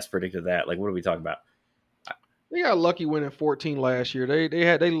dumbass predicted that. Like, what are we talking about? they got lucky winning 14 last year.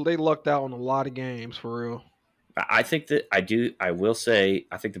 They lucked out on a lot of games for real. I think that I do. I will say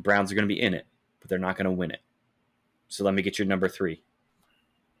I think the Browns are going to be in it, but they're not going to win it. So let me get your number 3.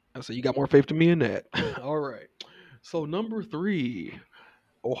 I said you got more faith to me in that. All right. So number 3,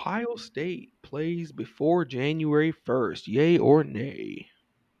 Ohio State plays before January 1st. Yay or nay?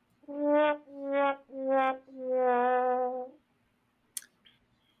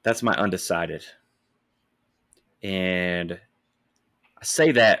 That's my undecided. And I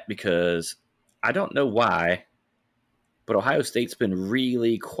say that because I don't know why, but Ohio State's been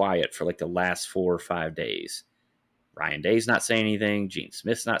really quiet for like the last 4 or 5 days. Ryan Day's not saying anything. Gene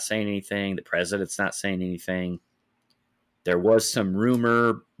Smith's not saying anything. The president's not saying anything. There was some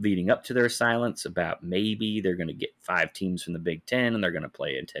rumor leading up to their silence about maybe they're going to get 5 teams from the Big Ten and they're going to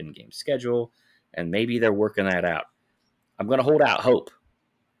play a 10-game schedule, and maybe they're working that out. I'm going to hold out hope.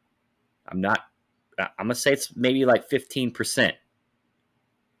 I'm not. I'm going to say it's maybe like 15%.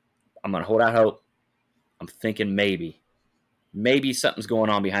 I'm going to hold out hope. I'm thinking maybe something's going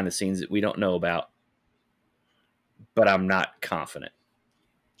on behind the scenes that we don't know about, but I'm not confident.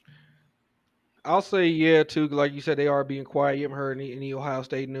 I'll say yeah too. Like you said, they are being quiet. You haven't heard any Ohio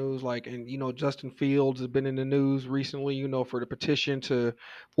State news. Like, and Justin Fields has been in the news recently. For the petition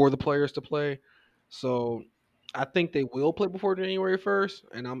for the players to play. So I think they will play before January 1st.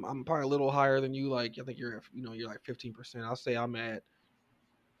 And I'm probably a little higher than you. Like I think you're like 15%. I'll say I'm at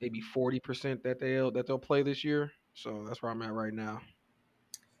maybe 40% that they'll play this year. So that's where I'm at right now.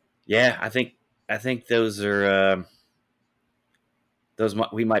 Yeah, I think those are those.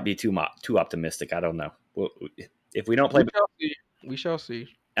 We might be too optimistic. I don't know. If we don't play, We shall see. We shall see.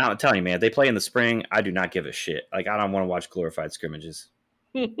 I'm telling you, man, they play in the spring. I do not give a shit. Like I don't want to watch glorified scrimmages.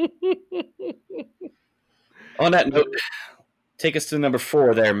 On that note, take us to number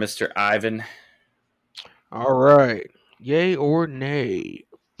 4 there, Mr. Ivan. All right. Yay or nay?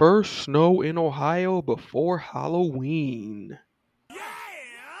 First snow in Ohio before Halloween.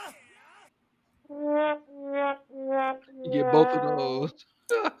 You get both of those.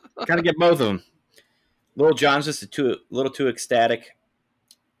 Kind of get both of them. Little John's just a little too ecstatic.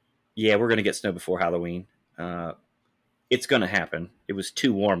 Yeah, we're going to get snow before Halloween. It's going to happen. It was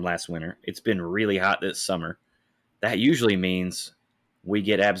too warm last winter. It's been really hot this summer. That usually means we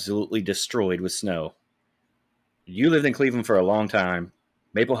get absolutely destroyed with snow. You lived in Cleveland for a long time.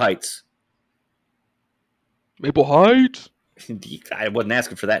 Maple Heights. Maple Heights. I wasn't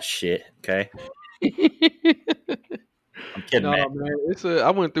asking for that shit, okay? I'm kidding, No, man. man. I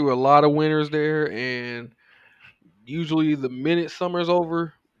went through a lot of winters there, and usually the minute summer's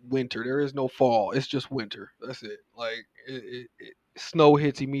over, winter. There is no fall. It's just winter. That's it. Like snow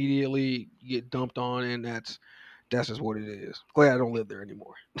hits immediately. You get dumped on, and that's just what it is. Glad I don't live there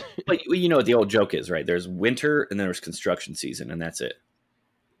anymore. But you know what the old joke is, right? There's winter and then there's construction season, and that's it.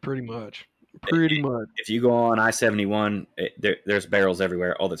 Pretty much. Pretty much. If you go on I-71, there's barrels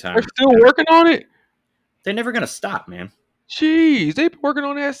everywhere all the They're time. still working on it. They're never going to stop, man. Jeez, they've been working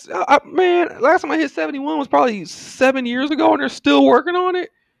on that. Man, last time I hit 71 was probably 7 years ago, and they're still working on it.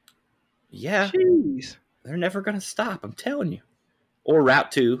 Yeah, Jeez. they're never going to stop. I'm telling you. Or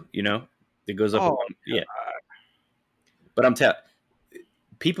Route 2, that goes up. Oh, Yeah. But I'm telling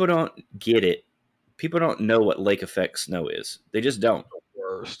people don't get it. People don't know what lake effect snow is. They just don't.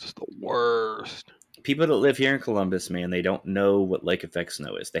 worst. It's the worst. people that live here in Columbus, man, they don't know what lake effect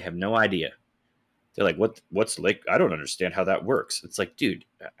snow is. They have no idea. They're like, what's lake? I don't understand how that works. It's like, dude,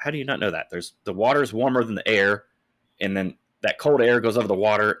 how do you not know that? There's the water is warmer than the air, and then that cold air goes over the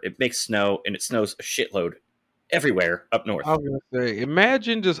water. It makes snow, and it snows a shitload everywhere up I north. was gonna say,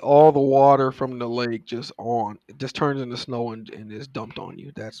 imagine just all the water from the lake it just turns into snow and is dumped on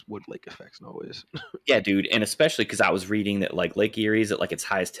you. That's what lake effect snow is. Yeah, dude, and especially because I was reading that like Lake Erie is at like its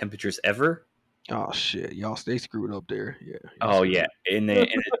highest temperatures ever. Oh shit, y'all stay screwed up there. Yeah, y'all Oh yeah, screwed.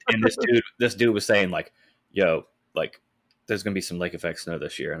 and this dude was saying like, yo, like there's gonna be some lake effect snow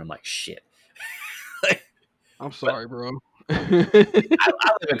this year, and I'm like, shit. I'm But sorry, bro. I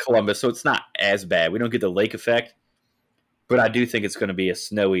live in Columbus, so it's not as bad. We don't get the lake effect, but I do think it's going to be a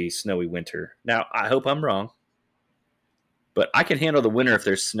snowy winter. Now, I hope I'm wrong, but I can handle the winter if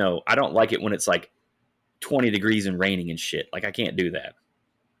there's snow. I don't like it when it's like 20 degrees and raining and shit. Like I can't do that.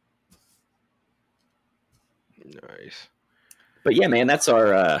 Nice. But yeah, man, that's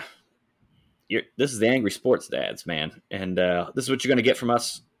our. This is the Angry Sports Dads, man, and this is what you're going to get from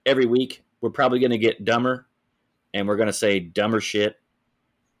us every week. We're probably going to get dumber, and we're going to say dumber shit.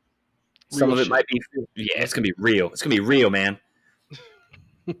 Some Real of it shit. might be, yeah, it's going to be real. It's going to be real, man.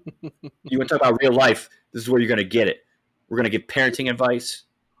 You want to talk about real life? This is where you're going to get it. We're going to give parenting advice,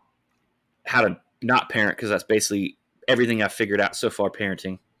 how to not parent, because that's basically everything I've figured out so far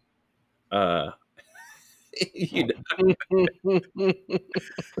parenting. Uh, you know,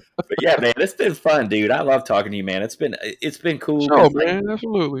 but yeah, man, it's been fun, dude. I love talking to you, man. It's been cool Sure, because man.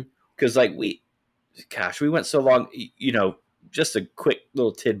 Absolutely. like we went so long. You know, just a quick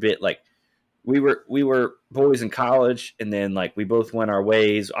little tidbit. Like we were boys in college, and then like we both went our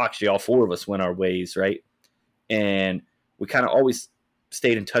ways. Actually, all four of us went our ways, right? And we kind of always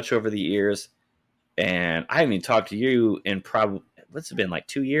stayed in touch over the years. And I haven't even talked to you in probably what's it been like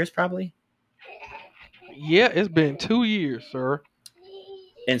 2 years, probably. Yeah, it's been 2 years, sir.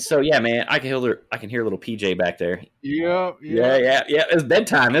 And so yeah, man, I can hear little PJ back there. Yeah, Yeah, yeah. yeah, yeah. It's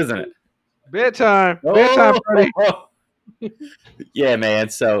bedtime, isn't it? Bedtime. Bedtime, Oh, buddy. yeah, man.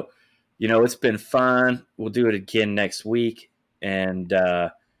 So, it's been fun. We'll do it again next week. And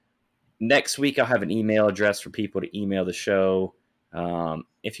next week, I'll have an email address for people to email the show.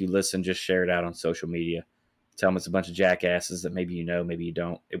 If you listen, just share it out on social media. Tell them it's a bunch of jackasses that maybe you know, maybe you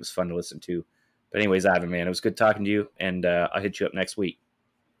don't. It was fun to listen to. But anyways, Ivan, man, it was good talking to you. And I'll hit you up next week.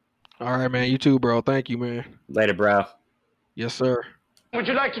 All right, man. You too, bro. Thank you, man. Later, bro. Yes, sir. Would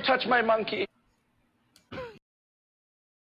you like to touch my monkey?